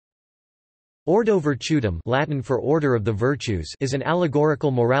Ordo Virtutum, Latin for Order of the Virtues, is an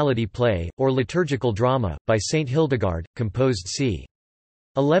allegorical morality play, or liturgical drama, by Saint Hildegard, composed c.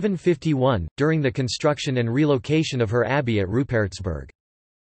 1151, during the construction and relocation of her abbey at Rupertsberg.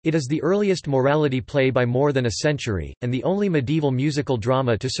 It is the earliest morality play by more than a century, and the only medieval musical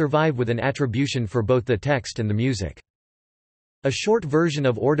drama to survive with an attribution for both the text and the music. A short version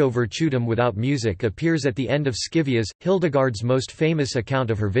of Ordo Virtutum without music appears at the end of Scivia's, Hildegard's most famous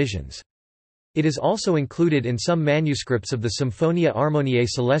account of her visions. It is also included in some manuscripts of the Symphonia Harmoniae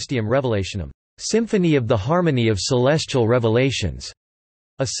Celestium Revelationum, Symphony of the Harmony of Celestial Revelations,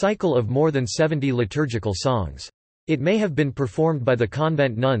 a cycle of more than 70 liturgical songs. It may have been performed by the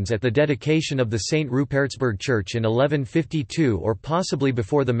convent nuns at the dedication of the St. Rupertsberg Church in 1152 or possibly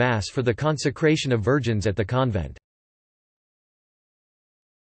before the Mass for the consecration of virgins at the convent.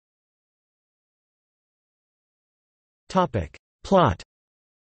 Plot.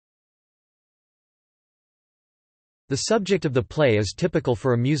 The subject of the play is typical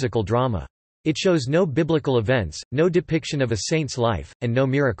for a musical drama. It shows no biblical events, no depiction of a saint's life, and no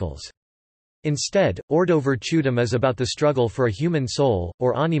miracles. Instead, Ordo Virtutum is about the struggle for a human soul,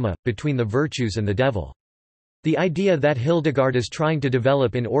 or anima, between the virtues and the devil. The idea that Hildegard is trying to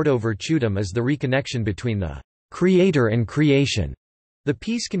develop in Ordo Virtutum is the reconnection between the Creator and creation. The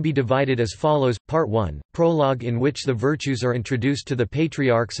piece can be divided as follows: Part 1, prologue in which the virtues are introduced to the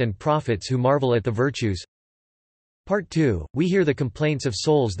patriarchs and prophets who marvel at the virtues. Part 2, we hear the complaints of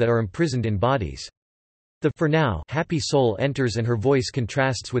souls that are imprisoned in bodies. The for now happy soul enters and her voice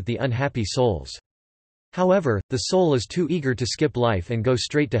contrasts with the unhappy souls. However, the soul is too eager to skip life and go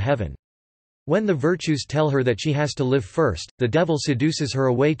straight to heaven. When the virtues tell her that she has to live first, the devil seduces her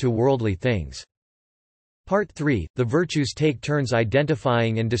away to worldly things. Part 3, the virtues take turns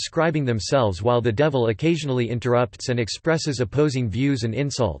identifying and describing themselves while the devil occasionally interrupts and expresses opposing views and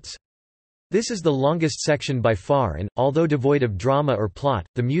insults. This is the longest section by far and, although devoid of drama or plot,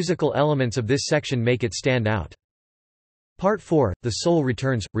 the musical elements of this section make it stand out. Part 4, the soul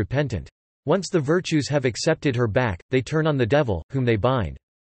returns, repentant. Once the virtues have accepted her back, they turn on the devil, whom they bind.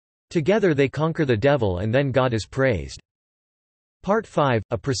 Together they conquer the devil and then God is praised. Part 5,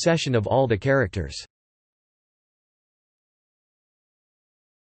 a procession of all the characters.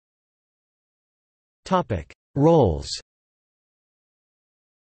 Roles.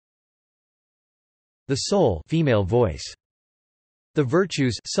 The soul, female voice. The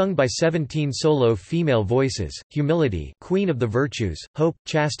virtues, sung by 17 solo female voices: humility, queen of the virtues; hope,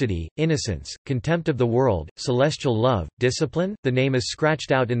 chastity, innocence, contempt of the world, celestial love, discipline, the name is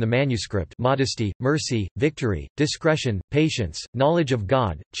scratched out in the manuscript; modesty, mercy, victory, discretion, patience, knowledge of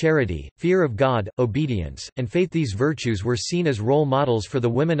God, charity, fear of God, obedience, and faith. These virtues were seen as role models for the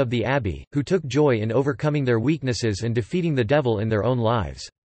women of the Abbey, who took joy in overcoming their weaknesses and defeating the devil in their own lives.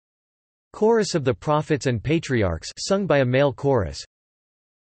 Chorus of the Prophets and Patriarchs, sung by a male chorus.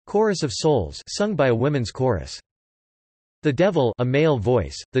 Chorus of Souls, sung by a women's chorus. The devil, a male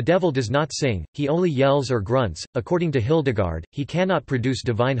voice. The devil does not sing, he only yells or grunts. According to Hildegard, he cannot produce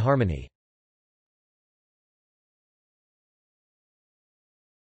divine harmony.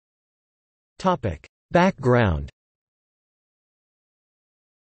 Topic: Background.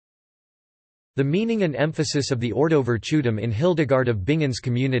 The meaning and emphasis of the Ordo Virtutum in Hildegard of Bingen's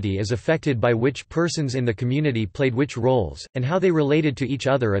community is affected by which persons in the community played which roles, and how they related to each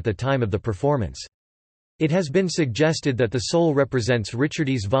other at the time of the performance. It has been suggested that the soul represents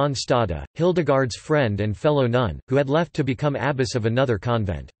Richardise von Stade, Hildegard's friend and fellow nun, who had left to become abbess of another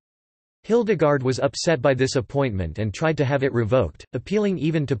convent. Hildegard was upset by this appointment and tried to have it revoked, appealing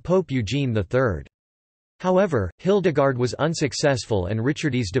even to Pope Eugene III. However, Hildegard was unsuccessful and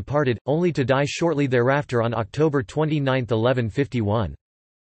Richardise departed, only to die shortly thereafter on October 29, 1151.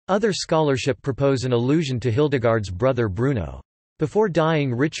 Other scholarship propose an allusion to Hildegard's brother Bruno. Before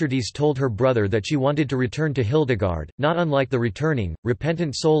dying, Richardise told her brother that she wanted to return to Hildegard, not unlike the returning,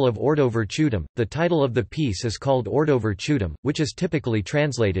 repentant soul of Ordo Virtutum. The title of the piece is called Ordo Virtutum, which is typically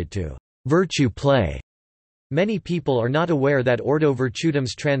translated to virtue play. Many people are not aware that Ordo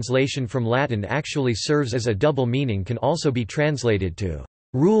Virtutum's translation from Latin actually serves as a double meaning, can also be translated to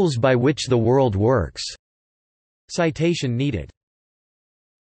rules by which the world works. Citation needed.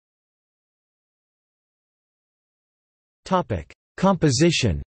 Topic: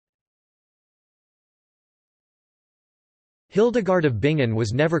 Composition. Hildegard of Bingen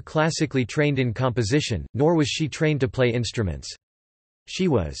was never classically trained in composition, nor was she trained to play instruments. She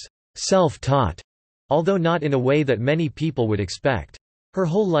was self-taught, although not in a way that many people would expect. Her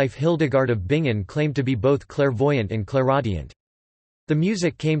whole life Hildegard of Bingen claimed to be both clairvoyant and clairaudient. The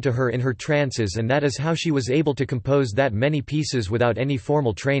music came to her in her trances, and that is how she was able to compose that many pieces without any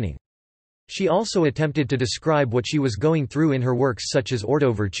formal training. She also attempted to describe what she was going through in her works such as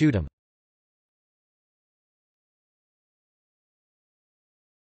Ordo Virtutum.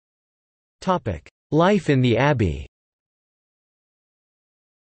 Life in the Abbey.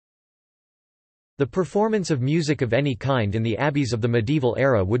 The performance of music of any kind in the abbeys of the medieval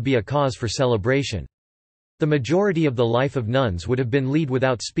era would be a cause for celebration. The majority of the life of nuns would have been led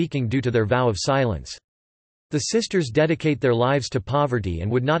without speaking due to their vow of silence. The sisters dedicate their lives to poverty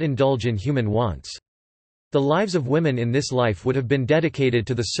and would not indulge in human wants. The lives of women in this life would have been dedicated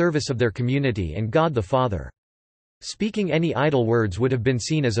to the service of their community and God the Father. Speaking any idle words would have been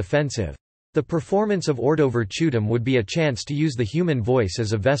seen as offensive. The performance of Ordo Virtutum would be a chance to use the human voice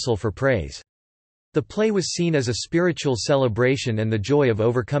as a vessel for praise. The play was seen as a spiritual celebration and the joy of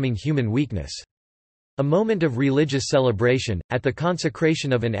overcoming human weakness. A moment of religious celebration, at the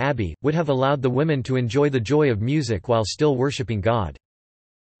consecration of an abbey, would have allowed the women to enjoy the joy of music while still worshipping God.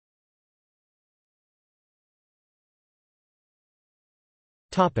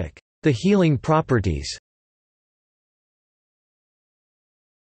 The healing properties.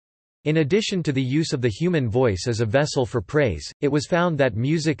 In addition to the use of the human voice as a vessel for praise, it was found that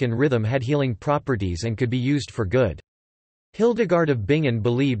music and rhythm had healing properties and could be used for good. Hildegard of Bingen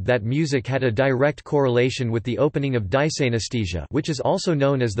believed that music had a direct correlation with the opening of dysanesthesia, which is also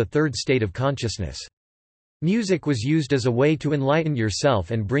known as the third state of consciousness. Music was used as a way to enlighten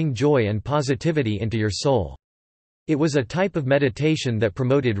yourself and bring joy and positivity into your soul. It was a type of meditation that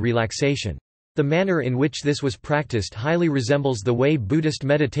promoted relaxation. The manner in which this was practiced highly resembles the way Buddhist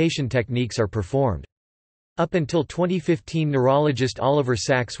meditation techniques are performed. Up until 2015, neurologist Oliver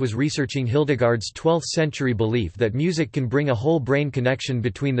Sacks was researching Hildegard's 12th-century belief that music can bring a whole-brain connection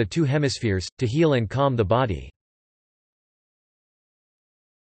between the two hemispheres, to heal and calm the body.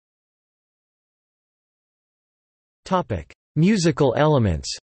 Musical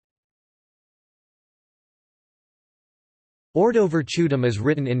elements. Ordo Virtutum is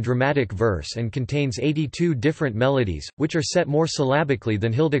written in dramatic verse and contains 82 different melodies, which are set more syllabically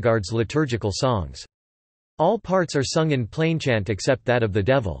than Hildegard's liturgical songs. All parts are sung in plainchant except that of the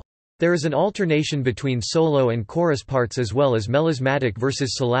devil. There is an alternation between solo and chorus parts as well as melismatic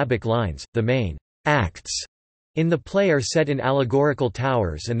versus syllabic lines. The main acts in the play are set in allegorical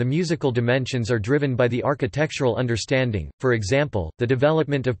towers and the musical dimensions are driven by the architectural understanding, for example, the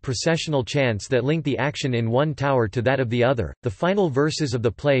development of processional chants that link the action in one tower to that of the other. The final verses of the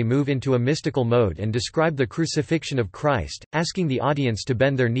play move into a mystical mode and describe the crucifixion of Christ, asking the audience to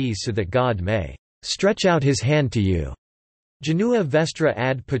bend their knees so that God may stretch out his hand to you. Genua vestra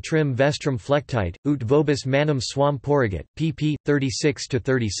ad patrim vestrum flectite, ut vobis manum suam porrigat, pp.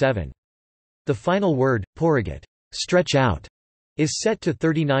 36–37. The final word, porrigat, stretch out, is set to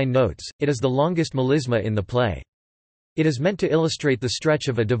 39 notes. It is the longest melisma in the play. It is meant to illustrate the stretch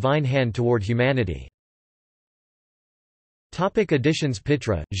of a divine hand toward humanity. Editions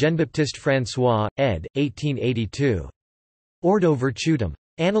Pitre, Jean-Baptiste François, ed. 1882. Ordo Virtutum.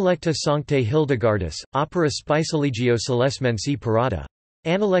 Analecta Sanctae Hildegardis, Opera Spiceligio Celesmensi Parata.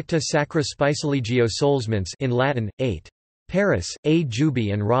 Analecta Sacra Spiceligio Solesmens in Latin, 8. Paris, A.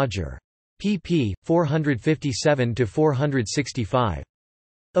 Juby and Roger. pp. 457–465.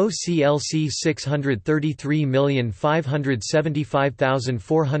 OCLC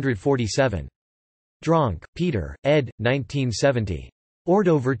 633575447. Dronk, Peter, ed. 1970.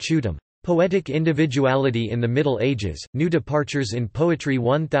 Ordo Virtutum. Poetic Individuality in the Middle Ages, New Departures in Poetry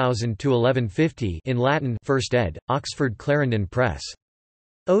 1000–1150 in Latin 1st ed., Oxford Clarendon Press.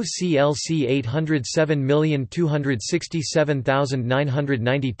 OCLC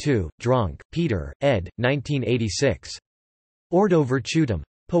 807267992, Dronk, Peter, ed. 1986. Ordo Virtutum.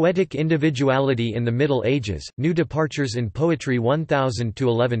 Poetic Individuality in the Middle Ages, New Departures in Poetry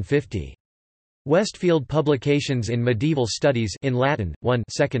 1000–1150. Westfield Publications in Medieval Studies in Latin, 1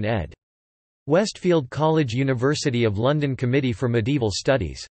 2nd ed. Westfield College University of London Committee for Medieval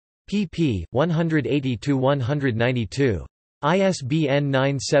Studies. pp. 180–192. ISBN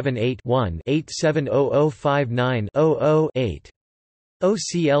 978-1-870059-00-8.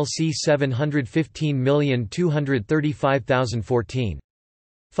 OCLC 715235014.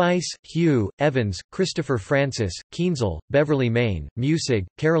 Feiss, Hugh, Evans, Christopher Francis, Kienzle, Beverly Main, Musig,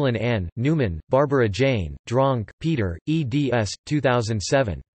 Carolyn Ann, Newman, Barbara Jane, Dronk, Peter, eds.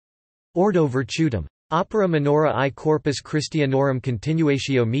 2007. Ordo Virtutum. Opera Minora I Corpus Christianorum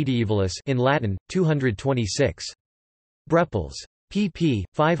Continuatio Medievalis in Latin, 226. Breppels. pp.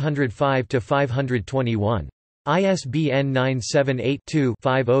 505–521. ISBN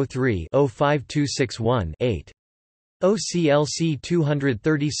 978-2-503-05261-8. OCLC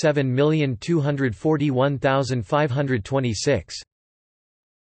 237241526.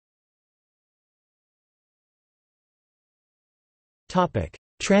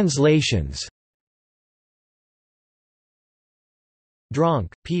 Translations.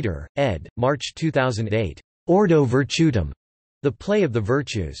 Dronk, Peter, ed. March 2008. Ordo Virtutum. The Play of the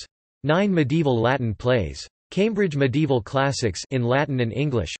Virtues. 9 Medieval Latin Plays. Cambridge Medieval Classics in Latin and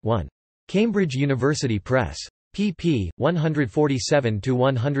English, 1. Cambridge University Press. pp.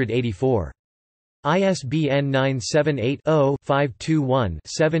 147–184. ISBN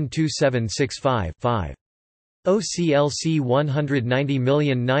 978-0-521-72765-5. OCLC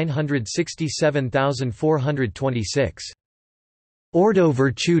 190967426. Ordo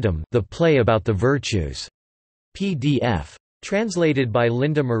Virtutum, The Play About the Virtues. PDF. Translated by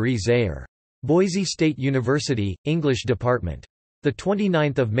Linda Marie Zayer. Boise State University, English Department.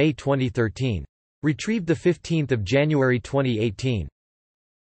 29 May 2013. Retrieved 15 January 2018.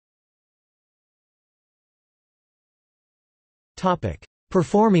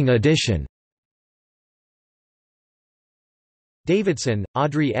 Performing edition. Davidson,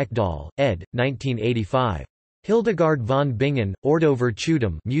 Audrey Ekdahl, ed. 1985. Hildegard von Bingen, Ordo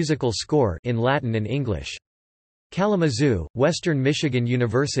Virtutum musical score in Latin and English. Kalamazoo, Western Michigan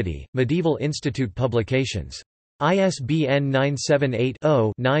University, Medieval Institute Publications. ISBN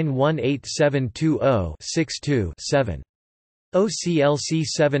 978-0-918720-62-7. OCLC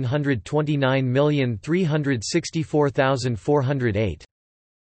 729364408.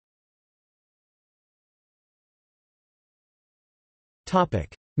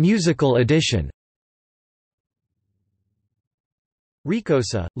 Musical edition.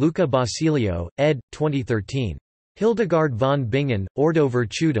 Ricosa, Luca Basilio, ed. 2013. Hildegard von Bingen, Ordo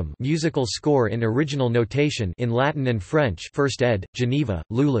Virtutum musical score in original notation in Latin and French 1st ed., Geneva,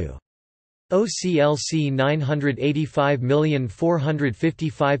 Lulu. OCLC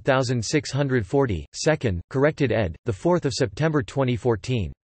 985455640, 2nd, corrected ed., 4 September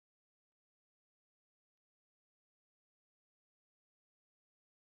 2014.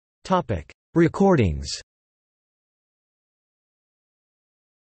 Recordings.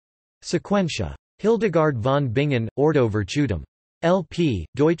 Sequentia. Hildegard von Bingen, Ordo Virtutum. LP,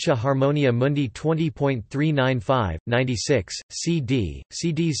 Deutsche Harmonia Mundi 20.395, 96, CD,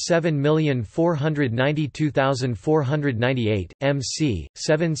 CDs 7492498, MC,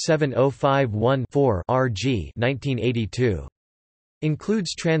 77051-4 RG 1982.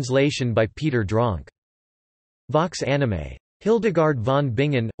 Includes translation by Peter Dronk. Vox Anime. Hildegard von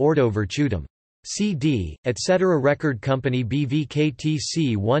Bingen, Ordo Virtutum. CD, etc. Record Company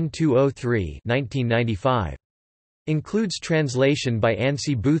BVKTC 1203 1995. Includes translation by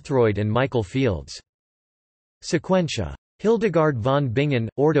Ansi Boothroyd and Michael Fields. Sequentia. Hildegard von Bingen,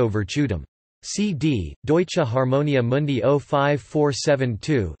 Ordo Virtutum. CD, Deutsche Harmonia Mundi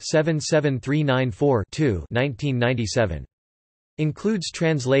 05472-77394-2 1997. Includes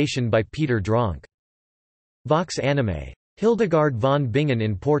translation by Peter Dronk. Vox Anime. Hildegard von Bingen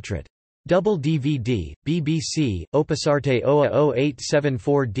in portrait. Double DVD, BBC, Opusarte OA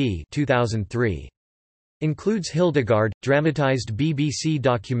 0874D 2003. Includes Hildegard, dramatized BBC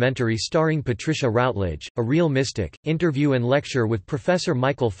documentary starring Patricia Routledge, A Real Mystic, interview and lecture with Professor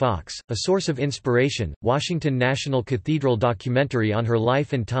Michael Fox, A Source of Inspiration, Washington National Cathedral documentary on her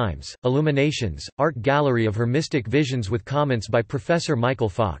life and times, Illuminations, art gallery of her mystic visions with comments by Professor Michael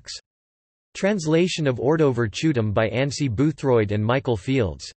Fox. Translation of Ordo Virtutum by Ansi Boothroyd and Michael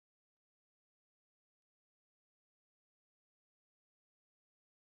Fields.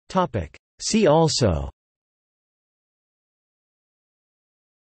 See also: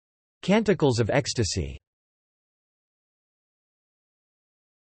 Canticles of Ecstasy.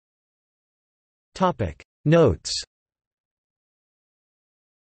 Notes